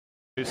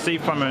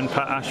Steve Plummer and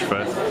Pat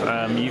Ashworth,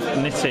 you've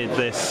knitted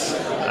this,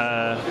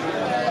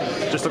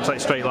 just looks like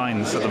straight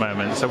lines at the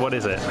moment, so what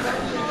is it?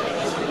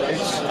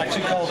 It's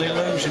actually called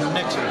illusion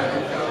knitting,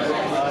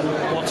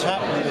 and what's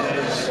happening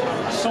is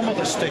some of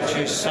the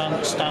stitches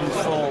stand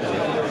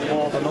forward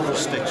more than other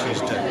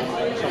stitches do.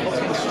 So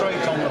looking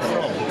straight on the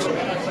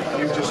front,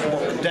 you just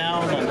look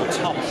down on the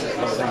top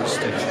of these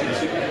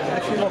stitches.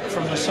 If you look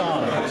from the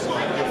side,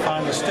 you'll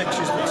find the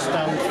stitches that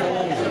stand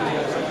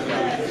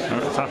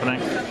forward. What's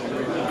happening?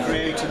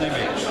 Create an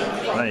image.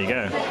 There you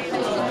go.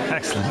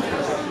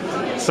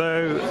 Excellent.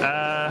 So,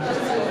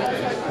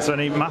 is there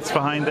any maths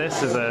behind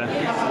this? Is there...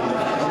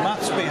 The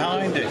maths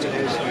behind it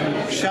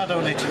is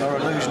shadow knitting or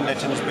illusion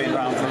knitting has been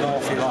around for an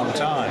awfully long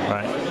time.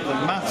 Right.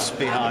 The maths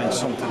behind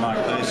something like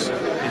this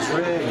is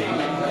really,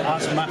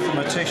 as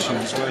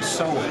mathematicians, we're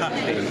so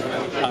happy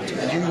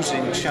at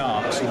using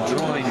charts and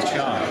drawing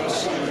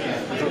charts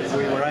that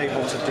we were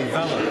able to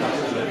develop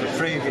the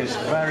previous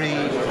very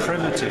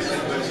primitive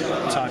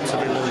types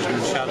of illusion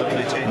and shadow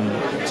knitting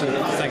to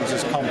things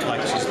as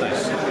complex as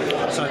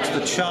this. So it's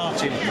the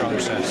charting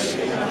process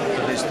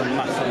that is the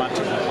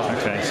mathematical part.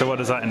 Okay, so what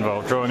does that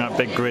involve? Drawing up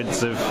big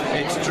grids of...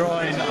 It's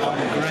drawing on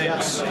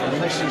grids,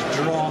 and this is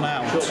drawn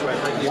out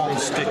one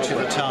stitch at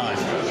a time.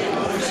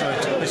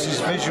 So this is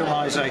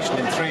visualization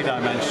in 3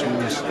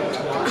 dimensions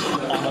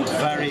on a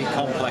very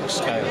complex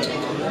scale.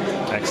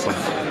 Excellent.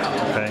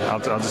 Okay, I'll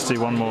just do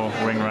one more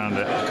wing around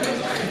it.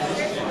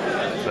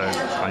 So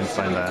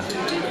Einstein there.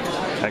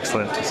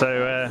 Excellent.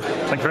 So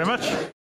thank you very much.